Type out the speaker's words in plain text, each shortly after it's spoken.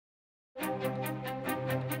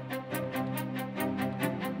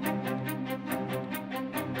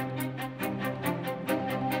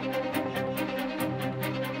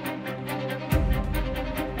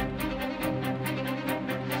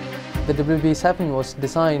The WB7 was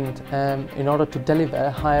designed in order to deliver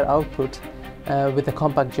higher output with a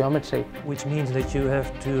compact geometry. Which means that you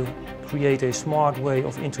have to create a smart way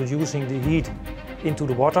of introducing the heat into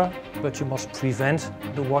the water, but you must prevent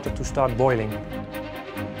the water to start boiling.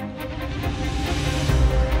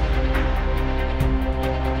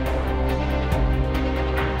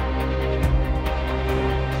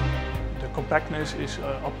 The compactness is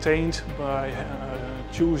obtained by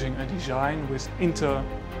choosing a design with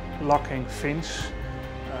interlocking fins,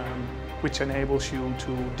 which enables you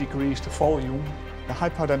to decrease the volume. The high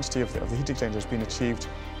power density of the heat exchanger has been achieved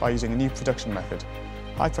by using a new production method.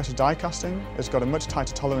 High pressure die casting has got a much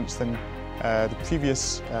tighter tolerance than the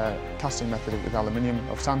previous casting method with aluminium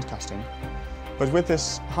of sand casting. But with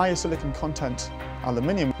this higher silicon content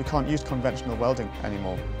aluminium, we can't use conventional welding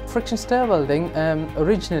anymore. Friction stir welding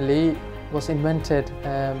originally was invented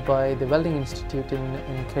by the Welding Institute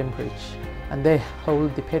in Cambridge, and they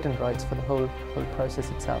hold the patent rights for the whole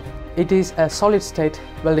process itself. It is a solid state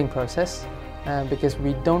welding process because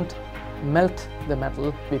we don't melt the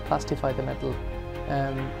metal, we plastify the metal.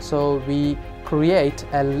 So we create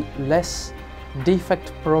a less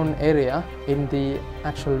defect-prone area in the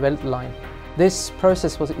actual weld line. This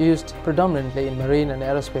process was used predominantly in marine and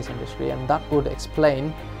aerospace industry, and that would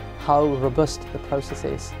explain how robust the process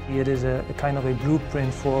is. It is a kind of a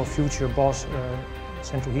blueprint for future BOS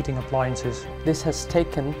central heating appliances. This has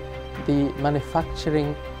taken the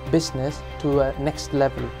manufacturing business to a next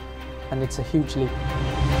level, and it's a huge leap.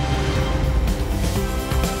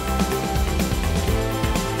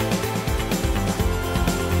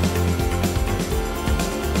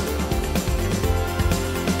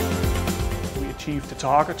 We achieved the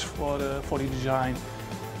targets for the design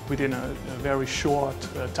within a very short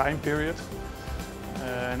time period.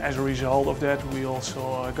 And as a result of that, we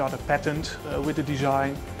also got a patent with the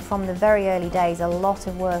design. From the very early days, a lot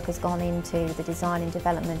of work has gone into the design and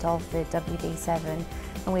development of the WB7,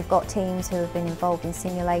 and we've got teams who have been involved in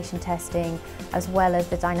simulation testing as well as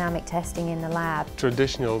the dynamic testing in the lab.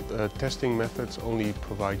 Traditional testing methods only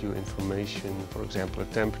provide you information, for example, a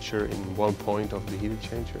temperature in one point of the heat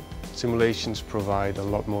exchanger. Simulations provide a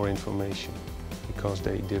lot more information because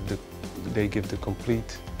they give the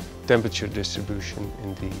complete temperature distribution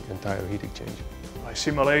in the entire heat exchanger. By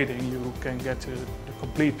simulating, you can get the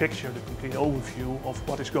complete picture, the complete overview of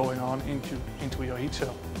what is going on into your heat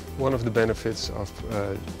cell. One of the benefits of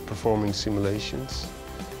performing simulations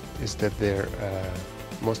is that they're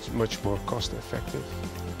much more cost effective,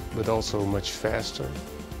 but also much faster,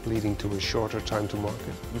 leading to a shorter time to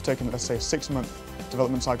market. We've taken, let's say, a 6-month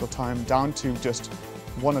development cycle time down to just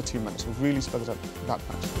 1 or 2 months. We've really sped it up that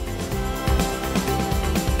much.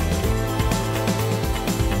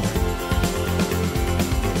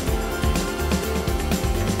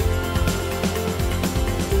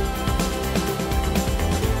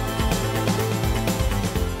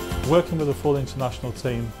 Working with a full international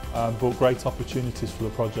team brought great opportunities for the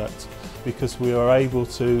project because we are able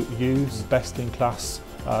to use best-in-class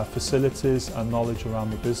facilities and knowledge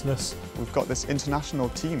around the business. We've got this international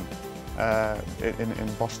team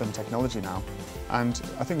in Bosch Technology now, and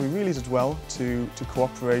I think we really did well to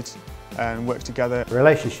cooperate and work together.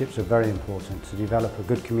 Relationships are very important. To develop a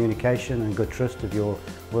good communication and good trust of your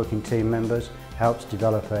working team members helps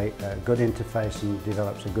develop a good interface and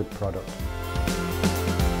develops a good product.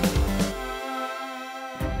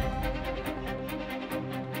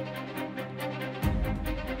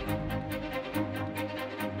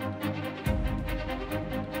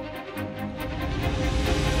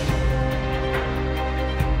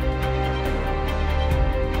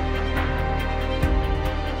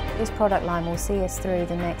 This product line will see us through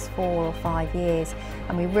the next 4 or 5 years,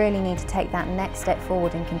 and we really need to take that next step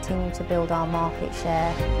forward and continue to build our market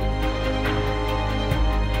share.